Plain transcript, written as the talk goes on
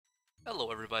Hello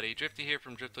everybody, Drifty here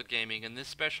from Driftwood Gaming. In this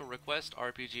special request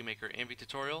RPG Maker Envy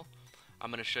tutorial,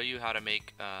 I'm going to show you how to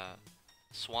make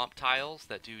swamp tiles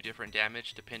that do different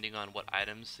damage depending on what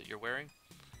items that you're wearing,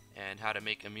 and how to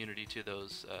make immunity to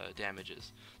those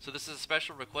damages. So this is a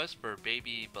special request for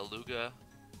Baby Beluga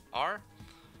R,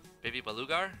 Baby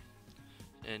Belugar.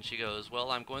 And she goes, well,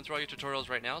 I'm going through all your tutorials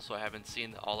right now, so I haven't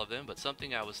seen all of them, but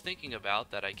something I was thinking about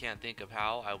that I can't think of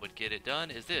how I would get it done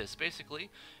is this.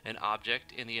 Basically, an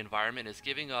object in the environment is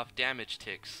giving off damage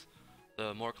ticks.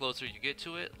 The more closer you get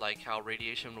to it, like how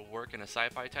radiation would work in a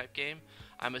sci-fi type game,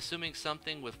 I'm assuming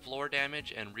something with floor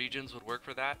damage and regions would work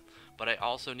for that, but I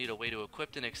also need a way to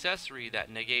equip an accessory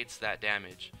that negates that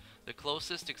damage. The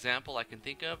closest example I can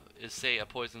think of is, say, a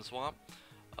poison swamp.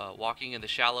 Walking in the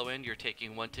shallow end, you're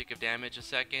taking 1 tick of damage a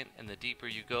second, and the deeper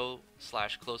you go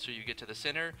 / closer you get to the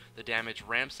center, the damage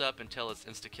ramps up until it's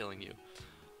insta-killing you.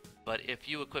 But if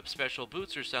you equip special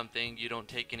boots or something, you don't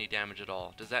take any damage at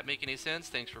all. Does that make any sense?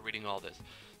 Thanks for reading all this.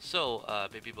 So,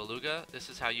 Baby Beluga, this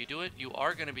is how you do it. You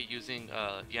are going to be using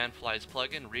Yanfly's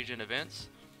plugin, Region Events,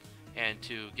 and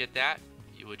to get that,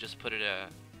 you would just put it,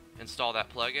 install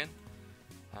that plugin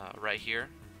right here.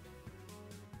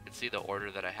 See the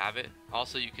order that I have it.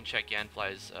 Also, you can check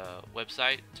Yanfly's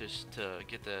website to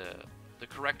get the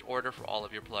correct order for all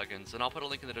of your plugins, and I'll put a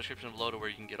link in the description below to where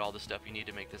you can get all the stuff you need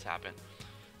to make this happen.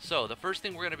 So the first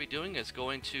thing we're going to be doing is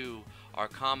going to our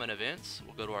common events.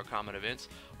 We'll go to our common events.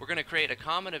 We're going to create a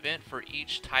common event for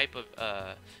each type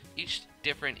of each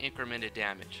different incremented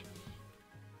damage.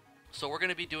 So we're going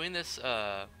to be doing this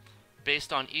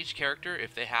based on each character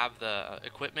if they have the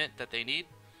equipment that they need.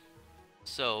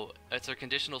 So it's a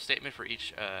conditional statement for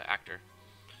each actor.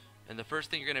 And the first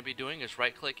thing you're going to be doing is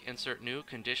right click, insert new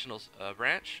conditional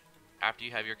branch. After you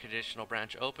have your conditional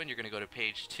branch open, you're going to go to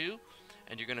page 2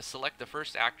 and you're going to select the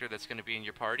first actor that's going to be in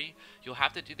your party. You'll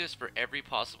have to do this for every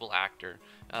possible actor.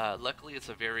 Luckily it's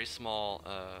a very small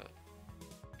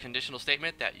conditional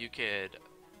statement that you could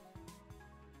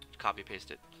copy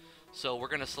paste it. So we're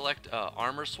going to select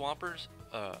armor swampers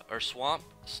or swamp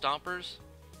stompers.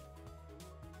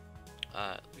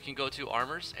 We can go to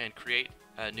armors and create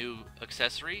a new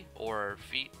accessory or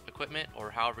feat equipment,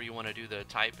 or however you want to do the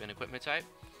type and equipment type.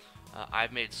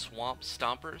 I've made swamp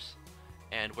stompers,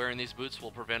 and wearing these boots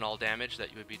will prevent all damage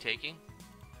that you would be taking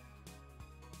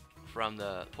from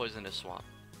the poisonous swamp.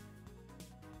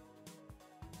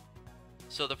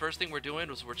 So the first thing we're doing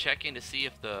is we're checking to see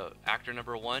if the actor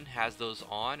number 1 has those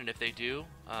on, and if they do,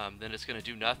 then it's going to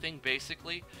do nothing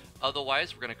basically.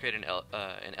 Otherwise, we're going to create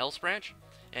an else branch.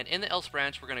 And in the else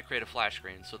branch, we're going to create a flash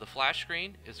screen. So the flash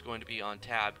screen is going to be on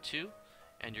tab 2,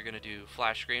 and you're going to do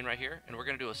flash screen right here, and we're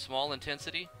going to do a small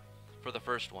intensity for the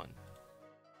first one.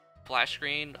 Flash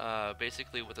screen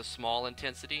basically with a small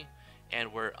intensity,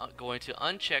 and we're going to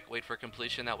uncheck wait for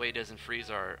completion. That way it doesn't freeze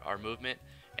our movement,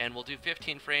 and we'll do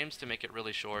 15 frames to make it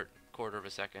really short, quarter of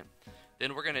a second.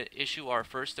 Then we're going to issue our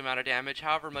first amount of damage.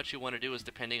 However much you want to do is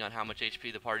depending on how much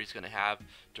HP the party's going to have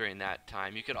during that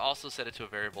time. You could also set it to a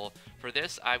variable. For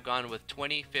this, I've gone with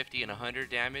 20, 50, and 100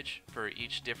 damage for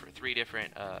each three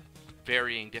different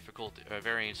varying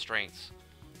strengths.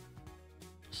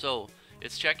 So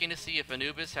it's checking to see if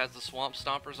Anubis has the swamp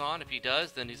stompers on. If he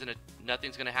does, then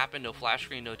nothing's going to happen. No flash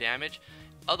screen, no damage.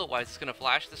 Otherwise, it's going to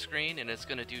flash the screen and it's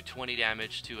going to do 20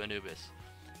 damage to Anubis,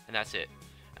 and that's it.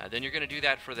 Then you're going to do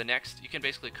that for the next. You can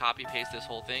basically copy paste this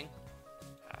whole thing,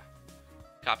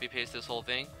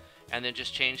 and then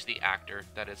just change the actor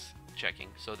that it's checking.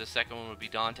 So the second one would be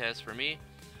Dantes for me,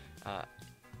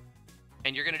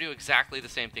 and you're going to do exactly the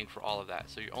same thing for all of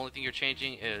that. So the only thing you're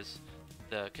changing is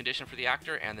the condition for the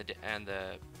actor and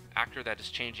the actor that is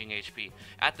changing HP.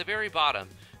 At the very bottom,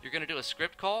 you're going to do a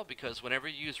script call, because whenever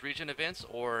you use region events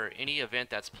or any event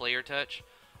that's player touch,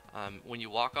 when you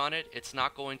walk on it, it's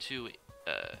not going to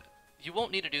you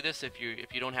won't need to do this if you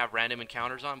don't have random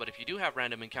encounters on, but if you do have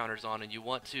random encounters on and you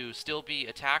want to still be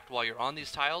attacked while you're on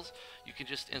these tiles, you can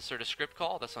just insert a script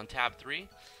call. That's on tab 3.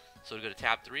 So to go to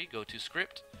tab 3, go to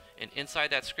script, and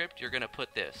inside that script you're going to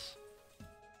put this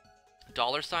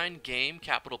 $game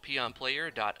capital P on player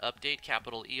dot update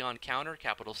capital E on counter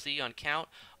capital C on count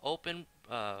open.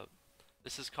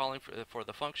 This is calling for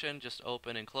the function, just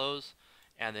open and close,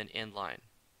 and then inline.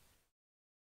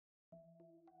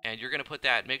 And you're going to put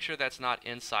that, make sure that's not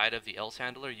inside of the else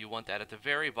handler. You want that at the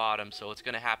very bottom, so it's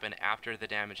going to happen after the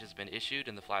damage has been issued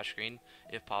in the flash screen,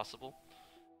 if possible.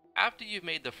 After you've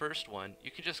made the first one,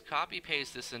 you can just copy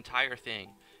paste this entire thing,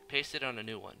 paste it on a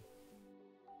new one.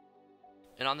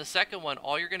 And on the second one,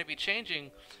 all you're going to be changing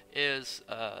is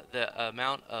the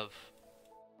amount of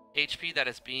HP that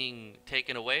is being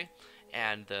taken away,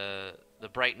 and the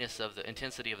brightness of the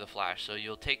intensity of the flash. So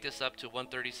you'll take this up to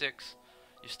 136.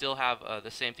 You still have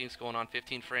the same things going on,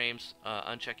 15 frames,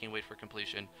 unchecking wait for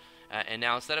completion. And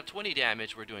now instead of 20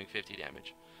 damage, we're doing 50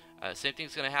 damage. Same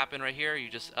thing's going to happen right here. You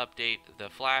just update the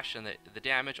flash and the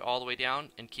damage all the way down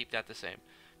and keep that the same.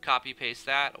 Copy paste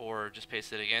that, or just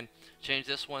paste it again. Change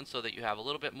this one so that you have a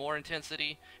little bit more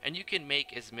intensity, and you can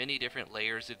make as many different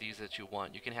layers of these that you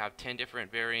want. You can have 10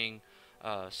 different varying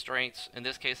strengths. In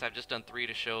this case, I've just done 3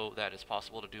 to show that it's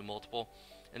possible to do multiple.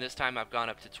 And this time I've gone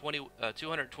up to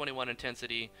 221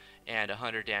 intensity and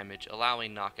 100 damage,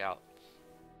 allowing knockout.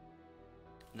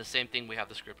 And the same thing, we have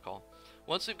the script call.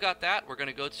 Once we've got that, we're going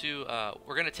to go to,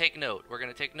 we're going to take note. We're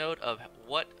going to take note of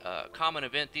what common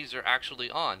event these are actually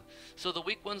on. So the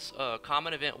weak one's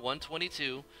common event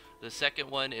 122, the second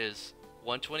one is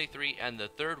 123, and the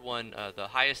third one, the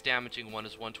highest damaging one,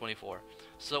 is 124.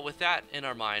 So with that in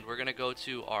our mind, we're going to go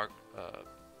to our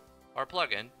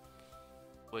plugin,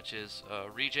 which is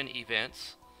region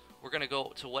events. We're going to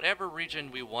go to whatever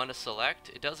region we want to select.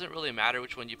 It doesn't really matter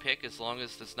which one you pick as long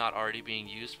as it's not already being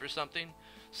used for something.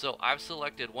 So I've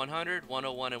selected 100,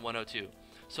 101, and 102.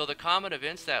 So the common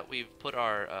events that we've put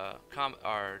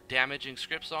our damaging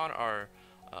scripts on are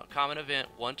common event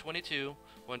 122,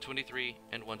 123,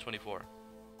 and 124.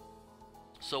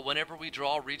 So whenever we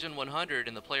draw region 100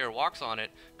 and the player walks on it,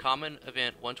 common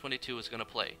event 122 is going to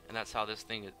play, and that's how this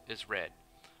thing is read.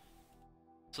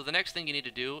 So the next thing you need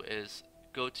to do is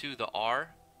go to the R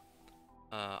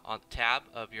on the tab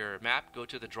of your map, go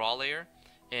to the draw layer,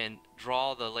 and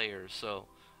draw the layers. So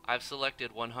I've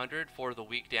selected 100 for the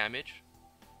weak damage,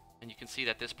 and you can see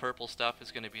that this purple stuff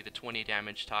is going to be the 20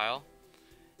 damage tile,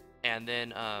 and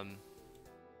then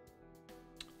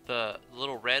the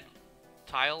little red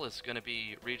tile is going to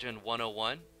be region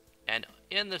 101, and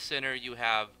in the center you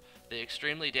have the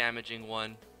extremely damaging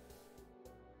one,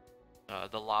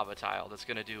 the lava tile, that's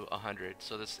going to do 100.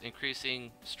 So this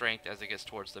increasing strength as it gets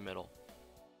towards the middle.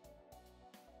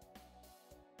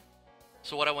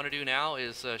 So what I want to do now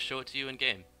is show it to you in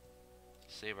game.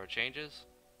 Save our changes.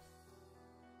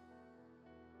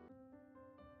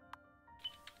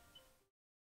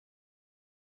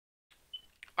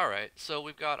 Alright, so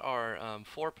we've got our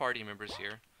 4 party members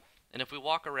here, and if we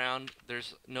walk around,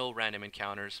 there's no random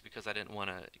encounters because I didn't want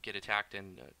to get attacked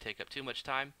and take up too much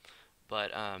time,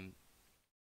 but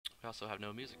we also have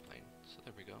no music playing, so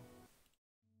there we go.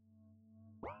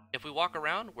 If we walk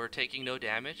around, we're taking no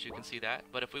damage, you can see that,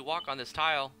 but if we walk on this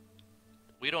tile,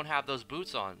 we don't have those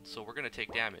boots on, so we're going to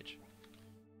take damage.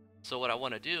 So what I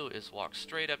want to do is walk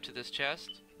straight up to this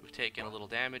chest. We've taken a little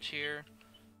damage here.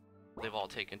 They've all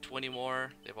taken 20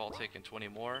 more, they've all taken 20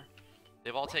 more,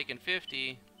 they've all taken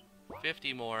 50,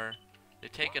 50 more,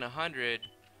 they've taken 100.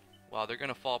 Wow, they're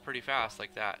going to fall pretty fast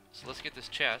like that. So let's get this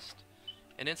chest,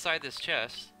 and inside this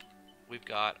chest, we've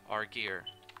got our gear.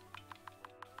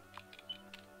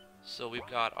 So we've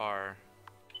got our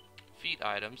feat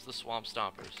items, the Swamp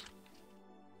Stompers.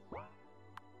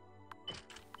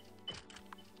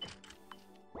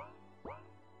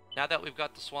 Now that we've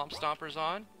got the Swamp Stompers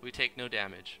on, we take no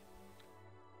damage.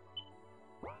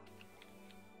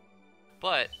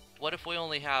 But what if we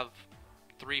only have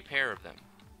 3 pair of them?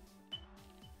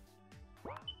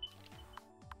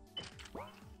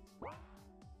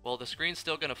 Well, the screen's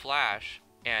still going to flash,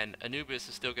 and Anubis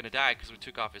is still going to die because we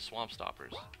took off his Swamp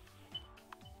Stompers.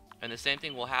 And the same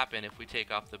thing will happen if we take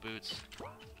off the boots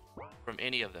from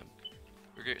any of them.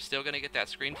 We're still going to get that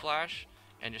screen flash,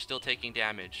 and you're still taking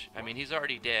damage. I mean, he's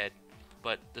already dead,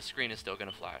 but the screen is still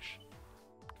going to flash.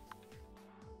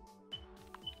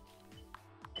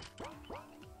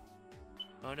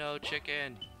 Oh no,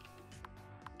 chicken!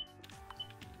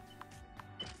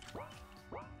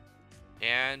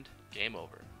 And game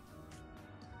over.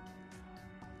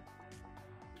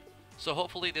 So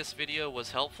hopefully this video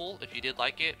was helpful. If you did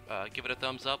like it, give it a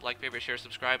thumbs up, like, favorite, share,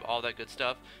 subscribe, all that good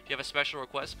stuff. If you have a special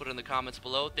request, put it in the comments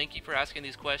below. Thank you for asking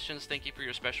these questions. Thank you for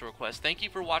your special requests. Thank you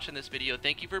for watching this video.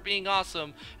 Thank you for being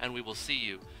awesome, and we will see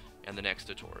you in the next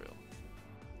tutorial.